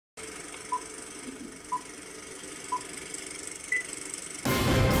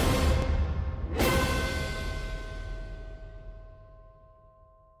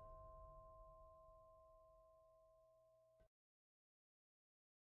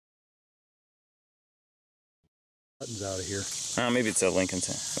Buttons out of here. Maybe it's a Lincoln.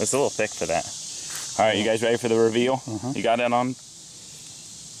 It's a little thick for that. All right, you guys ready for the reveal? You got it on?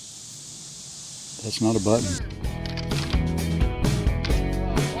 That's not a button.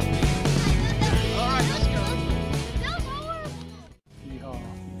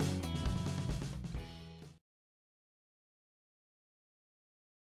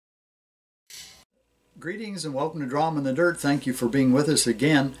 Greetings and welcome to Drama in the Dirt. Thank you for being with us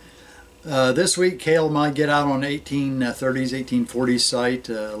again. This week, Cale might get out on 1830s, 1840s site.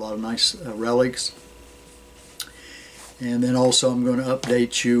 A lot of nice relics. And then also I'm going to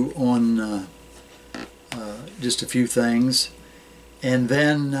update you on just a few things. And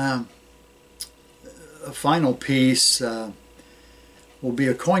then a final piece will be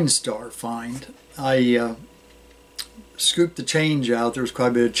a Coinstar find. I scooped the change out. There was quite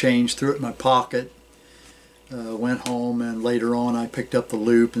a bit of change. Threw it in my pocket. Went home, and later on I picked up the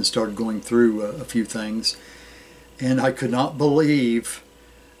loop and started going through a few things, and I could not believe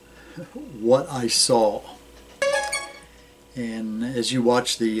what I saw. And as you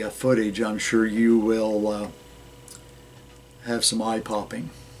watch the footage, I'm sure you will have some eye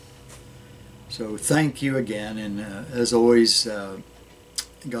popping. So thank you again, and as always,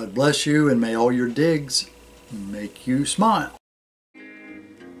 God bless you, and may all your digs make you smile.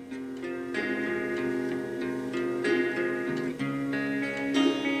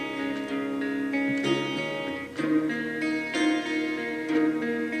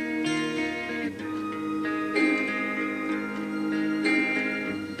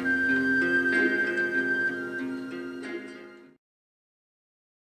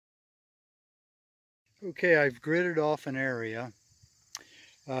 Okay, I've gridded off an area.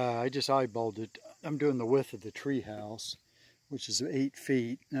 I just eyeballed it. I'm doing the width of the tree house, which is 8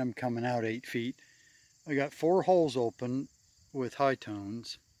 feet, and I'm coming out 8 feet. I got 4 holes open with high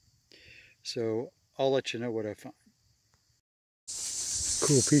tones, so I'll let you know what I find.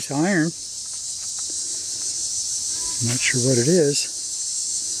 Cool piece of iron. Not sure what it is.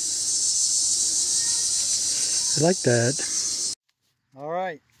 I like that. All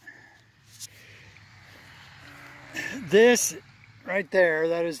right. This right there,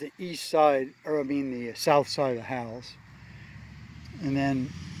 that is the east side, or I mean the south side of the house. And then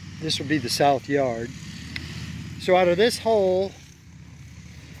this would be the south yard. So out of this hole,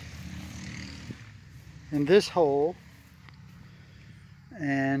 and this hole,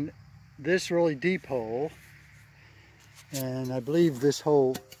 and this really deep hole, and I believe this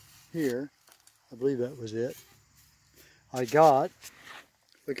hole here, I believe that was it, I got,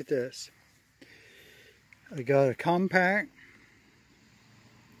 look at this. I got a compact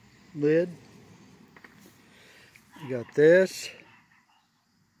lid. I got this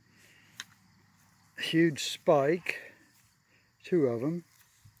huge spike, 2 of them.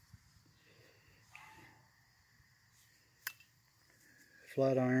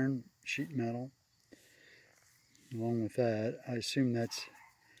 Flat iron, sheet metal. Along with that, I assume that's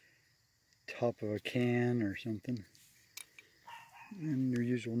top of a can or something. And your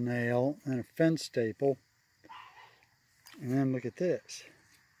usual nail and a fence staple. And then look at this.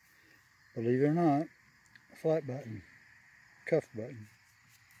 Believe it or not, a flat button, cuff button.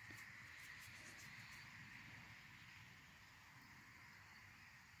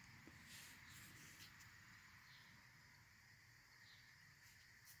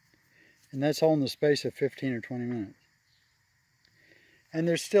 And that's all in the space of 15 or 20 minutes. And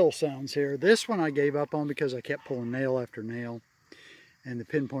there's still sounds here. This one I gave up on because I kept pulling nail after nail. And the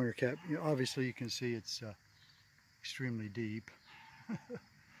pinpointer kept, obviously you can see it's extremely deep.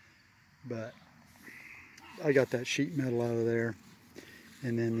 But I got that sheet metal out of there,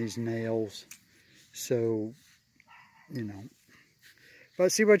 and then these nails. So,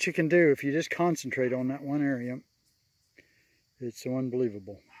 but see what you can do if you just concentrate on that one area. It's so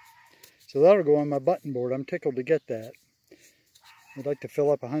unbelievable. So that'll go on my button board. I'm tickled to get that. I'd like to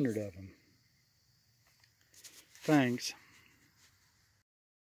fill up 100 of them. Thanks.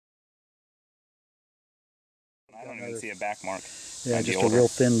 I don't even see a back mark. Yeah, just a real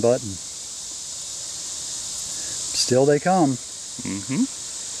thin button. Still they come.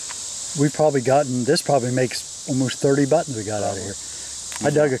 We've probably gotten, this probably makes almost 30 buttons we got out of here. I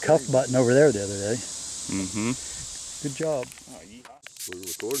dug a cuff button over there the other day. Good job. We're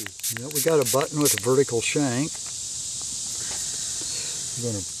recording. Yeah, we got a button with a vertical shank.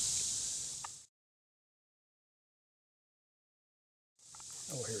 We're gonna...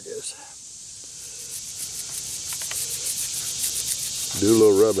 Oh, here it is. Do a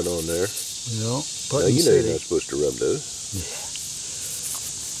little rubbing on there. Yeah, now, you know you're not supposed to rub those.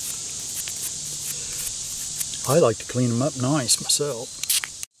 Yeah. I like to clean them up nice myself.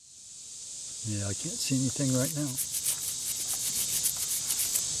 Yeah, I can't see anything right now.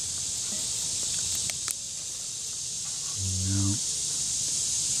 No.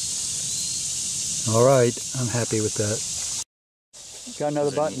 All right, I'm happy with that. Got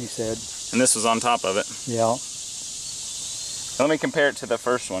another button, he said. And this was on top of it. Yeah. Let me compare it to the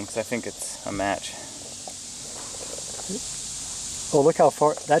first one because I think it's a match. Oh, look how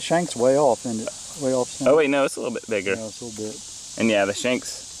far that shank's way off, isn't it? Way off center. Oh wait, no, it's a little bit bigger. Yeah, it's a little bit. And yeah, the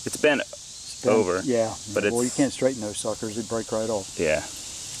shank's it's bent over. Yeah, but well, you can't straighten those suckers; they break right off. Yeah.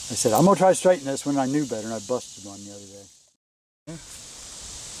 I said I'm gonna try to straighten this when I knew better, and I busted one the other day. Yeah.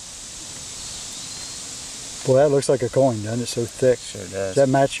 Boy, that looks like a coin, doesn't it? So thick. Sure does. Does that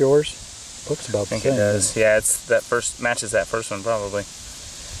match yours? Looks about the same. I think it does. Yeah, it's that first matches that first one probably.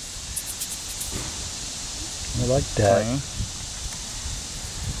 I like that. Plain.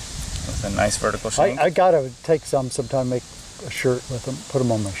 With a nice vertical shank. I gotta take sometime, make a shirt with them, put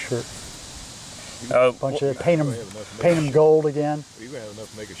them on my shirt. Oh, Bunch of paint them gold again. You're gonna have enough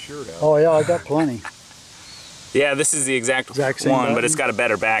to make a shirt out. Oh yeah, I got plenty. yeah, this is the exact same one, button. but it's got a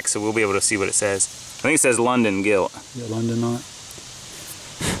better back, so we'll be able to see what it says. I think it says London Gilt. Yeah, London on it.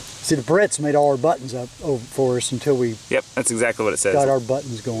 See, the Brits made all our buttons up for us until we Yep, that's exactly what it says. got our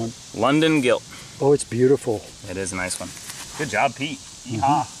buttons going. London Gilt. Oh, it's beautiful. It is a nice one. Good job, Pete.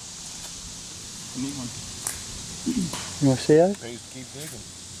 Yeehaw. Neat one. You want to see it? Pays to keep digging.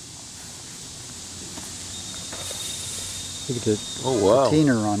 Look at the Oh wow.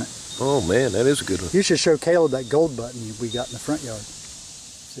 patina on it. Oh man, that is a good one. You should show Caleb that gold button we got in the front yard.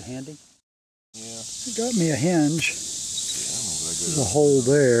 Is it handy? Yeah. It got me a hinge. Yeah, There's a hole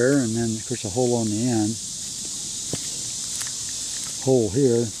there, and then of course a hole on the end. Hole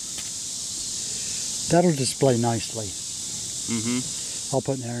here. That'll display nicely. Mm-hmm. I'll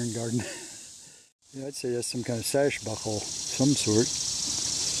put in the iron garden. Yeah, I'd say that's some kind of sash buckle, some sort.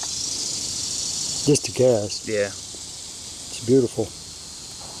 Just a cast. Yeah. It's beautiful.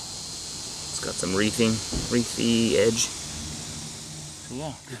 It's got some wreathy edge. So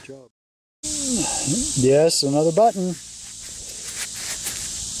yeah. Good job. Yes, another button.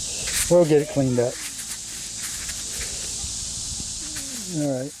 We'll get it cleaned up.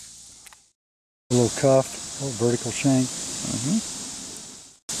 All right. A little cuff, a little vertical shank.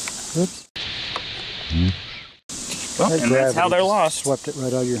 Oops. Well, and that's how they're lost. Swept it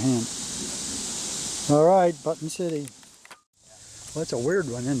right out of your hand. All right, Button City. Well, that's a weird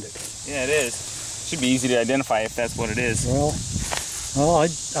one, isn't it? Yeah, it is. Should be easy to identify if that's what it is. Well, I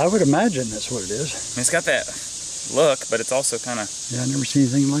would imagine that's what it is. I mean, it's got that look, but it's also kind of... Yeah, I've never seen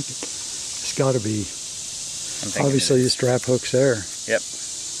anything like it. It's got to be. Obviously, the strap hook's there. Yep.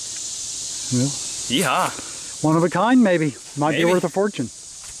 Well, yeehaw. one of a kind, maybe. Might be Maybe. worth a fortune.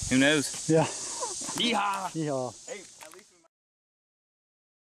 Who knows? Yeah. Yeehaw. Yeehaw. Hey, at least we might...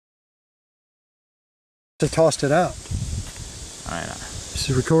 So tossed it out. All right. This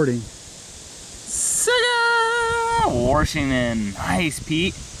is recording. Sugar! Washington. Nice,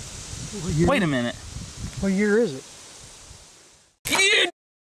 Pete. Wait a minute. What year is it?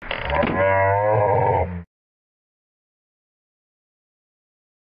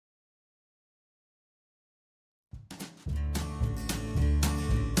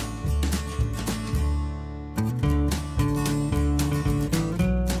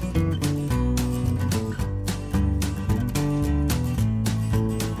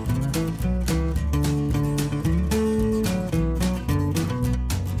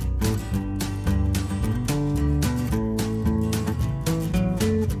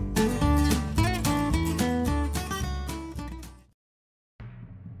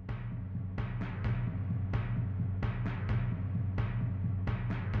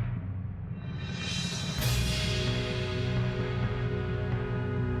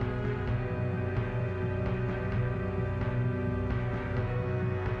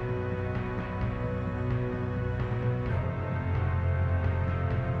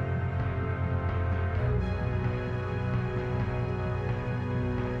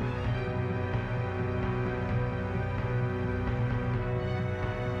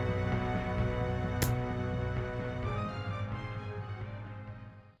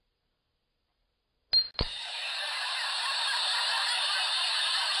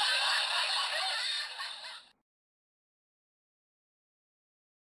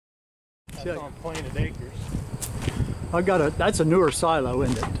 That's on planted acres. I've got that's a newer silo,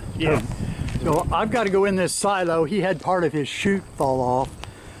 isn't it? Yeah. So I've got to go in this silo. He had part of his chute fall off,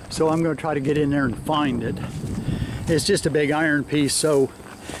 so I'm going to try to get in there and find it. It's just a big iron piece, so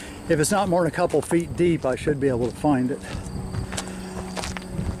if it's not more than a couple feet deep, I should be able to find it.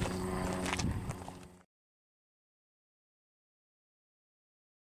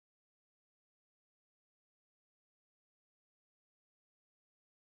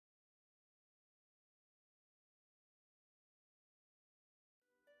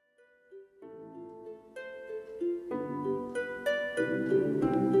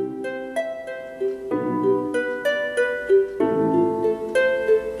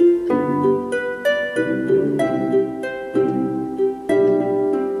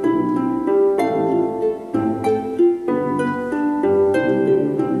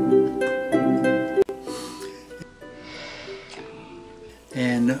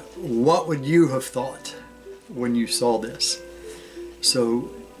 would you have thought when you saw this?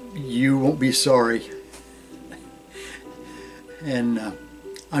 So you won't be sorry. And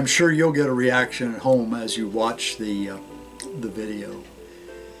I'm sure you'll get a reaction at home as you watch the video.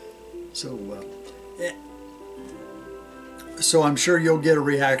 So I'm sure you'll get a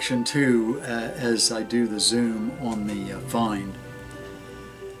reaction too as I do the zoom on the find.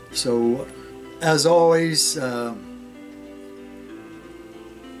 So as always,